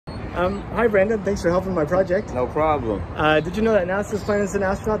Hi, Brandon. Thanks for helping my project. No problem. Did you know that NASA's planning to send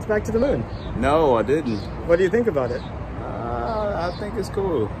astronauts back to the moon? No, I didn't. What do you think about it? I think it's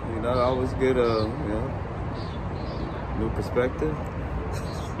cool. You know, I always get a new perspective.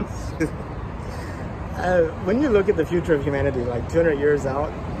 When you look at the future of humanity, like 200 years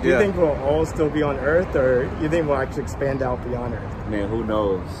out, do you think we'll all still be on Earth, or you think we'll actually expand out beyond Earth? Man, who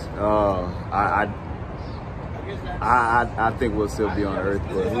knows? I think we'll still be on Earth,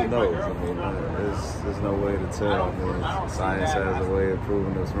 but who knows? I mean, there's no way to tell. I mean, science has a way of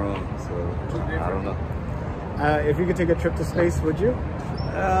proving us wrong, so I don't know. If you could take a trip to space, would you?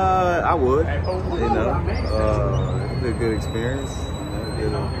 I would. You know, it'd be a good experience. You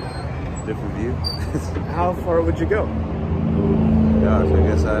know, get a different view. How far would you go? Gosh, I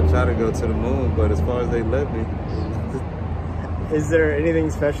guess I'd try to go to the moon, but as far as they let me. Is there anything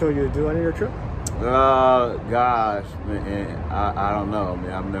special you would do on your trip? Gosh, man, I don't know. I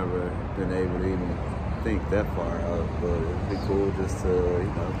mean, I've never been able to even think that far out, but it'd be cool just to,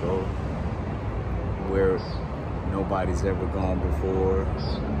 you know, go where nobody's ever gone before,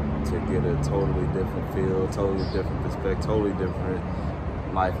 to get a totally different feel, totally different perspective, totally different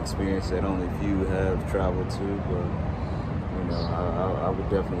life experience that only few have traveled to. But you know, I would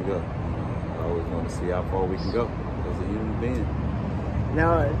definitely go. You know, I always want to see how far we can go as a human being.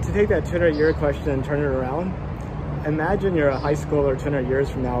 Now, to take that 200-year question and turn it around, imagine you're a high schooler 200 years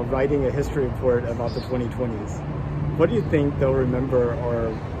from now writing a history report about the 2020s. What do you think they'll remember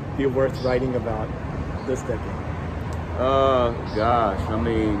or be worth writing about this decade? Gosh, I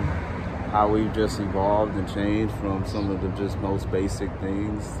mean, how we've just evolved and changed from some of the just most basic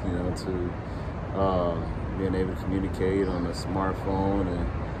things, you know, to being able to communicate on a smartphone. And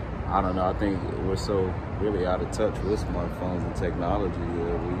I don't know, I think we're so really out of touch with smartphones and technology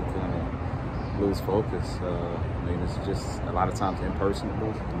that we kind of lose focus. I mean, it's just a lot of times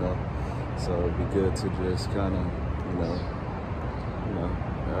impersonable, you know, so it'd be good to just kind of,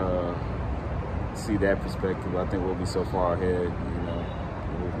 see that perspective. I think we'll be so far ahead, you know,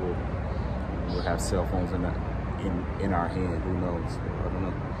 we'll have cell phones in our hand. Who knows? I don't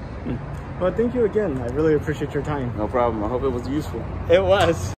know. Well, thank you again. I really appreciate your time. No problem. I hope it was useful. It was.